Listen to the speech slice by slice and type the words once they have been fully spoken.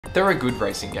There are good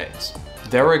racing games.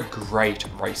 There are great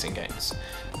racing games.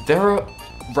 There are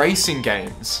racing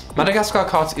games. Madagascar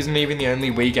Kartz isn't even the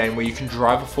only Wii game where you can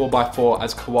drive a 4x4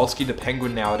 as Kowalski the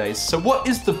Penguin nowadays, so what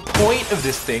is the point of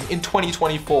this thing in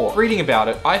 2024? Reading about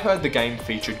it, I heard the game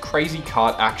featured crazy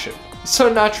kart action,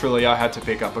 so naturally I had to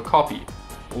pick up a copy,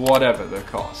 whatever the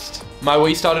cost. My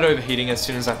Wii started overheating as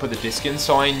soon as I put the disc in,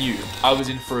 so I knew I was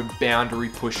in for a boundary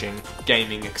pushing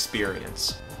gaming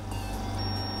experience.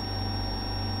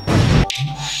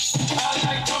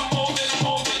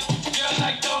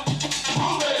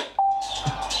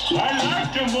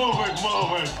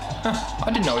 I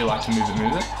didn't know he liked to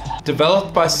move it.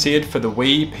 Developed by Sid for the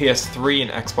Wii, PS3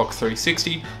 and Xbox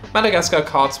 360, Madagascar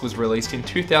Kartz was released in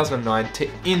 2009 to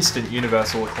instant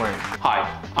universal acclaim.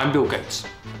 Hi, I'm Bill Gates.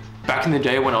 Back in the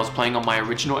day when I was playing on my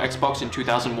original Xbox in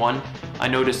 2001, I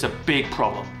noticed a big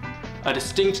problem. A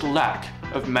distinct lack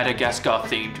of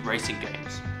Madagascar-themed racing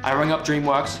games. I rang up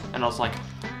DreamWorks and I was like,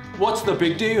 what's the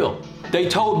big deal? They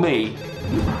told me,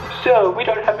 so we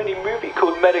don't have any movie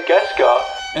called Madagascar.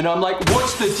 And I'm like,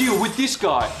 what's the deal with this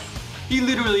guy? He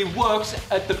literally works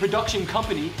at the production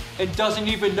company and doesn't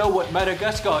even know what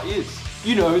Madagascar is.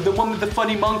 You know, the one with the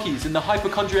funny monkeys and the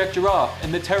hypochondriac giraffe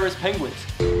and the terrorist penguins.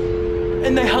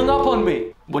 And they hung up on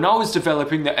me. When I was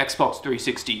developing the Xbox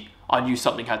 360, I knew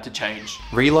something had to change.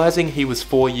 Realizing he was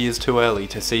 4 years too early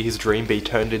to see his dream be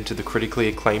turned into the critically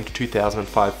acclaimed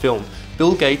 2005 film,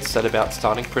 Bill Gates set about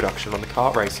starting production on the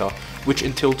kart racer, which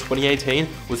until 2018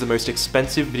 was the most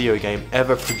expensive video game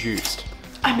ever produced.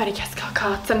 I'm Madagascar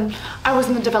Kartz and I was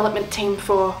in the development team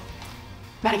for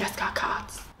Madagascar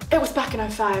Kartz. It was back in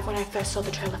 2005 when I first saw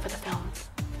the trailer for the film,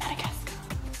 Madagascar.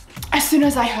 As soon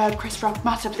as I heard Chris Rock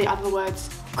mutter the other words,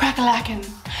 crack-a-lackin',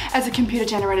 as a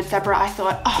computer-generated zebra, I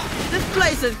thought, oh, this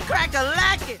place is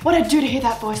crack-a-lackin'! What I'd do to hear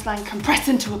that voice line compressed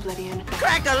into oblivion.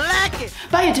 Crack-a-lackin'!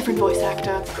 By a different voice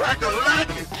actor.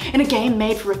 Crack-a-lackin'! In a game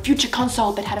made for a future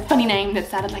console that had a funny name that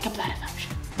sounded like a bladder function.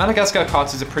 Madagascar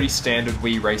Kartz is a pretty standard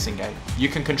Wii racing game. You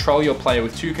can control your player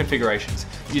with two configurations,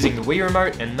 using the Wii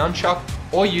remote and nunchuck,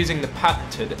 or using the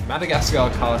patented Madagascar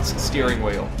Kartz steering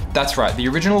wheel. That's right, the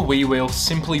original Wii wheel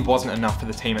simply wasn't enough for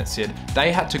the team at Sid.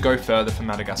 They had to go further for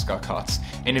Madagascar Kartz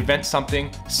and invent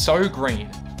something so green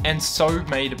and so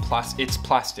made of it's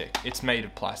plastic. It's made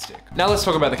of plastic. Now let's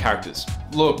talk about the characters.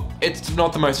 Look, it's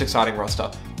not the most exciting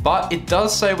roster, but it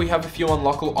does say we have a few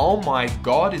unlockable. Oh my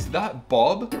god, is that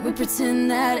Bob? We pretend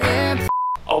that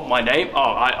Oh, my name? Oh,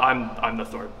 I'm the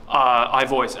Thorpe. I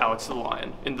voice Alex the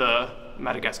Lion in the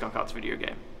Madagascar Kartz video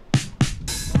game.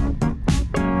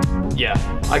 Yeah,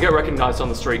 I get recognized on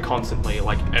the street constantly,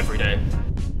 like every day.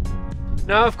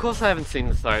 No, of course I haven't seen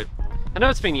this though. I know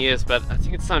it's been years, but I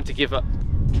think it's time to give up.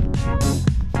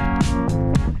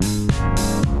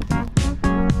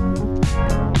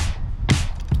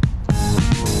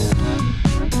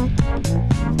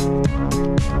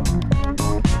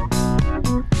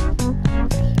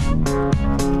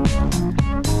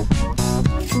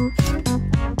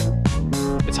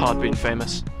 It's hard being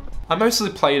famous. I mostly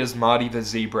played as Marty the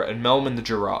zebra and Melman the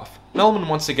giraffe. Melman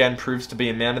once again proves to be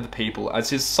a man of the people as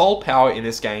his sole power in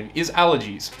this game is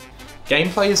allergies.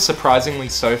 Gameplay is surprisingly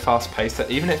so fast paced that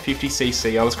even at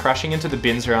 50cc I was crashing into the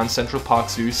bins around Central Park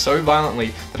Zoo so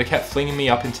violently that it kept flinging me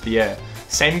up into the air.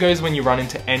 Same goes when you run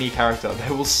into any character, they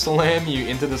will slam you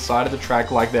into the side of the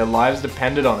track like their lives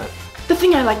depended on it. The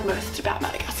thing I like most about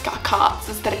Madagascar Kartz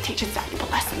is that it teaches valuable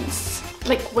lessons.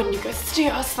 Like when you go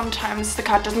steer, sometimes the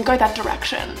cart doesn't go that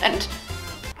direction, and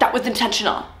that was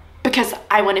intentional, because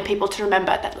I wanted people to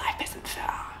remember that life isn't fair.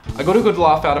 I got a good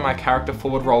laugh out of my character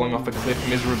forward rolling off a cliff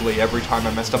miserably every time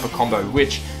I messed up a combo,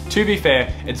 which, to be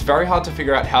fair, it's very hard to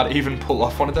figure out how to even pull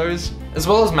off one of those. As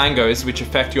well as mangoes, which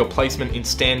affect your placement in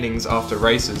standings after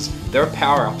races, there are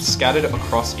power-ups scattered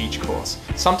across each course.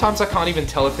 Sometimes I can't even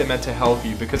tell if they're meant to help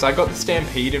you because I got the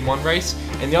Stampede in one race,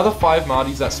 and the other 5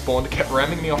 Martys that spawned kept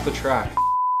ramming me off the track.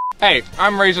 Hey,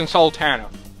 I'm Raisin Sultana,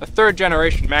 a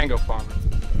 3rd-generation mango farmer.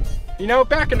 You know,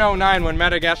 back in 2009 when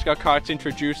Madagascar Kartz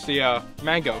introduced the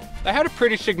mango, they had a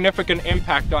pretty significant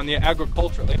impact on the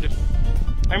agricultural industry.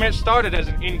 I mean, it started as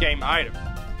an in-game item.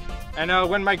 And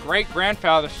when my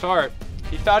great-grandfather saw it,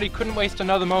 he thought he couldn't waste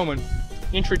another moment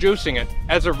introducing it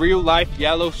as a real-life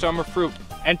yellow summer fruit.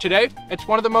 And today, it's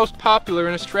one of the most popular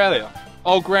in Australia.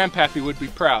 Old Grandpappy would be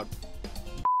proud.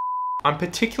 I'm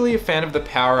particularly a fan of the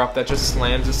power-up that just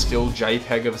slams a still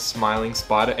JPEG of a smiling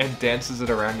spider and dances it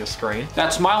around your screen.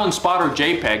 That smiling spider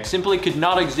JPEG simply could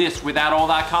not exist without all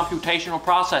that computational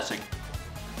processing.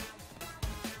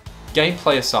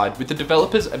 Gameplay aside, with the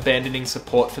developers abandoning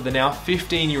support for the now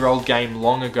 15-year-old game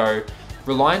long ago,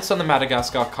 reliance on the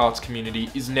Madagascar Kartz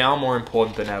community is now more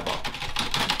important than ever.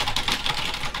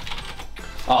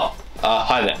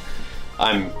 Hi there.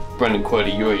 I'm Brendan Quota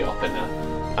Uriop,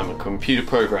 and I'm a computer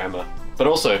programmer, but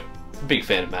also a big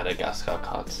fan of Madagascar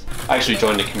Kartz. I actually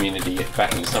joined the community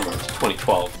back in the summer of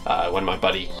 2012 when my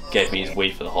buddy gave me his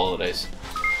Wii for the holidays.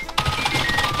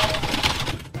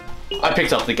 I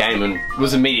picked up the game and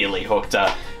was immediately hooked.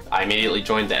 I immediately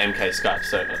joined the MK Skype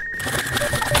server,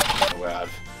 where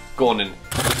I've gone and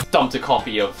dumped a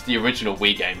copy of the original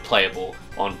Wii game playable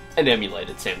on an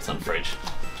emulated Samsung fridge.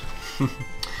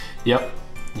 Yep,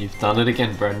 you've done it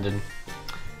again, Brendan.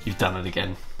 You've done it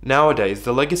again. Nowadays,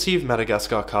 the legacy of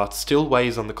Madagascar Kartz still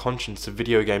weighs on the conscience of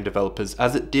video game developers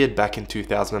as it did back in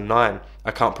 2009.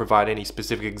 I can't provide any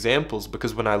specific examples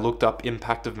because when I looked up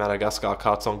impact of Madagascar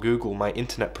Kartz on Google, my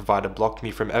internet provider blocked me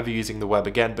from ever using the web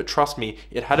again, but trust me,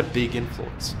 it had a big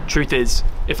influence. Truth is,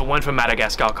 if it weren't for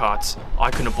Madagascar Kartz, I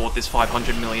couldn't have bought this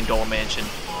 $500 million mansion.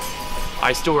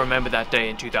 I still remember that day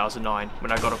in 2009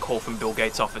 when I got a call from Bill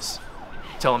Gates' office,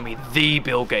 telling me the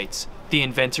Bill Gates, the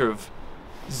inventor of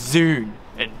Zune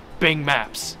and Bing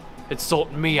Maps, had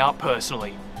sought me out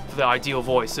personally for the ideal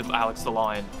voice of Alex the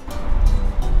Lion.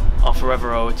 I'll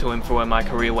forever owe it to him for where my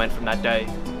career went from that day.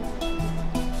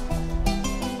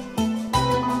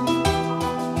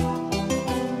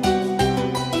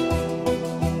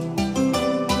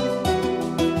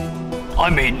 I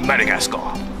mean,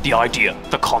 Madagascar. The idea,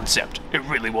 the concept, it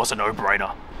really was a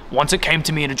no-brainer. Once it came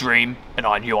to me in a dream, and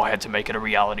I knew I had to make it a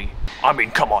reality. I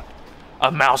mean, come on. A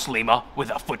mouse lemur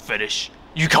with a foot fetish.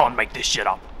 You can't make this shit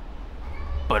up.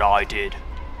 But I did.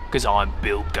 'Cause I'm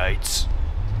Bill Gates.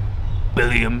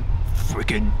 Billiam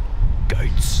frickin'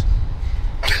 Gates.